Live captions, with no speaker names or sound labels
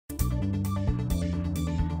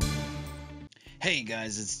Hey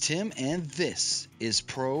guys, it's Tim, and this is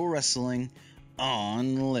Pro Wrestling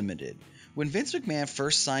Unlimited. When Vince McMahon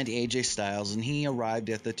first signed AJ Styles and he arrived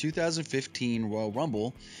at the 2015 Royal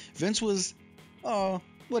Rumble, Vince was,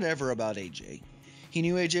 whatever about AJ. He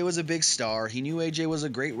knew AJ was a big star, he knew AJ was a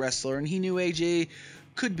great wrestler, and he knew AJ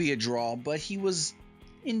could be a draw, but he was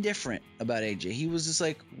indifferent about AJ. He was just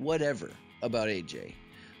like, whatever about AJ.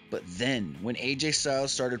 But then, when AJ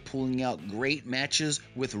Styles started pulling out great matches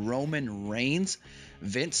with Roman Reigns,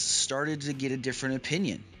 Vince started to get a different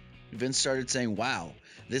opinion. Vince started saying, wow,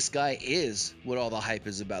 this guy is what all the hype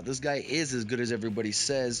is about. This guy is as good as everybody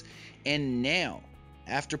says. And now,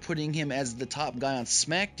 after putting him as the top guy on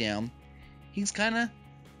SmackDown, he's kind of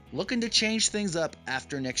looking to change things up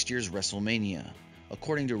after next year's WrestleMania.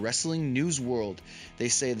 According to Wrestling News World, they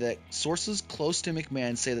say that sources close to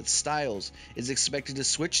McMahon say that Styles is expected to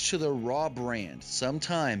switch to the Raw brand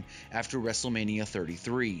sometime after WrestleMania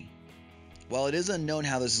 33. While it is unknown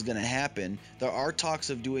how this is going to happen, there are talks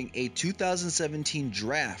of doing a 2017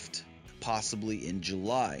 draft, possibly in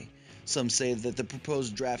July. Some say that the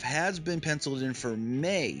proposed draft has been penciled in for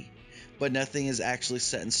May, but nothing is actually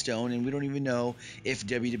set in stone, and we don't even know if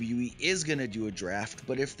WWE is going to do a draft,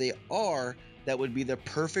 but if they are, that would be the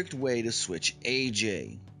perfect way to switch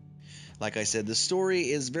AJ. Like I said, the story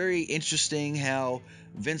is very interesting how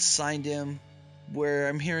Vince signed him, where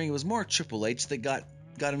I'm hearing it was more Triple H that got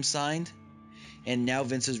him signed, and now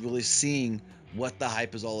Vince is really seeing what the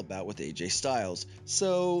hype is all about with AJ Styles.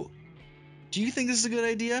 So, do you think this is a good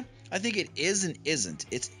idea? I think it is and isn't.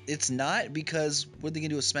 It's not, because what are they going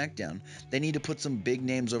to do with SmackDown? They need to put some big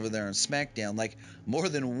names over there on SmackDown, like more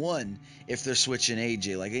than one if they're switching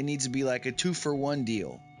AJ. Like, it needs to be like a 2-for-1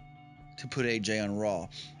 deal to put AJ on Raw.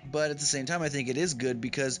 But at the same time, I think it is good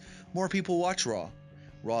because more people watch Raw.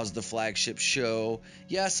 Raw's the flagship show.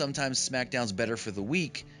 Yeah, sometimes SmackDown's better for the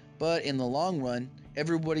week, but in the long run,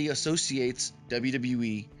 everybody associates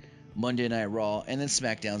WWE, Monday Night Raw, and then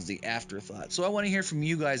SmackDown's the afterthought. So I want to hear from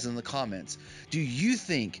you guys in the comments. Do you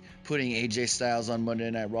think putting AJ Styles on Monday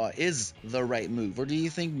Night Raw is the right move? Or do you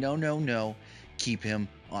think, no, keep him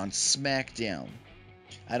on SmackDown?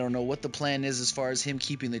 I don't know what the plan is as far as him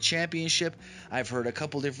keeping the championship. I've heard a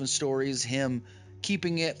couple different stories. Him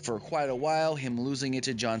keeping it for quite a while, him losing it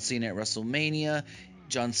to John Cena at WrestleMania,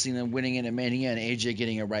 John Cena winning it at Mania, and AJ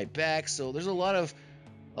getting it right back. So there's a lot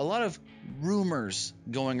of rumors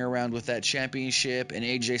going around with that championship and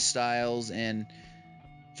AJ Styles, and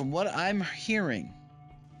from what I'm hearing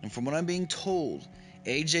and from what I'm being told,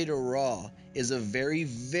 AJ to Raw is a very,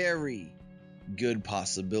 very good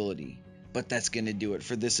possibility. But that's going to do it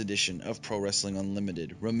for this edition of Pro Wrestling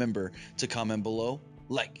Unlimited. Remember to comment below,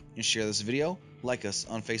 like, and share this video, like us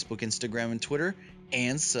on Facebook, Instagram, and Twitter,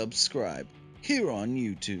 and subscribe here on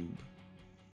YouTube.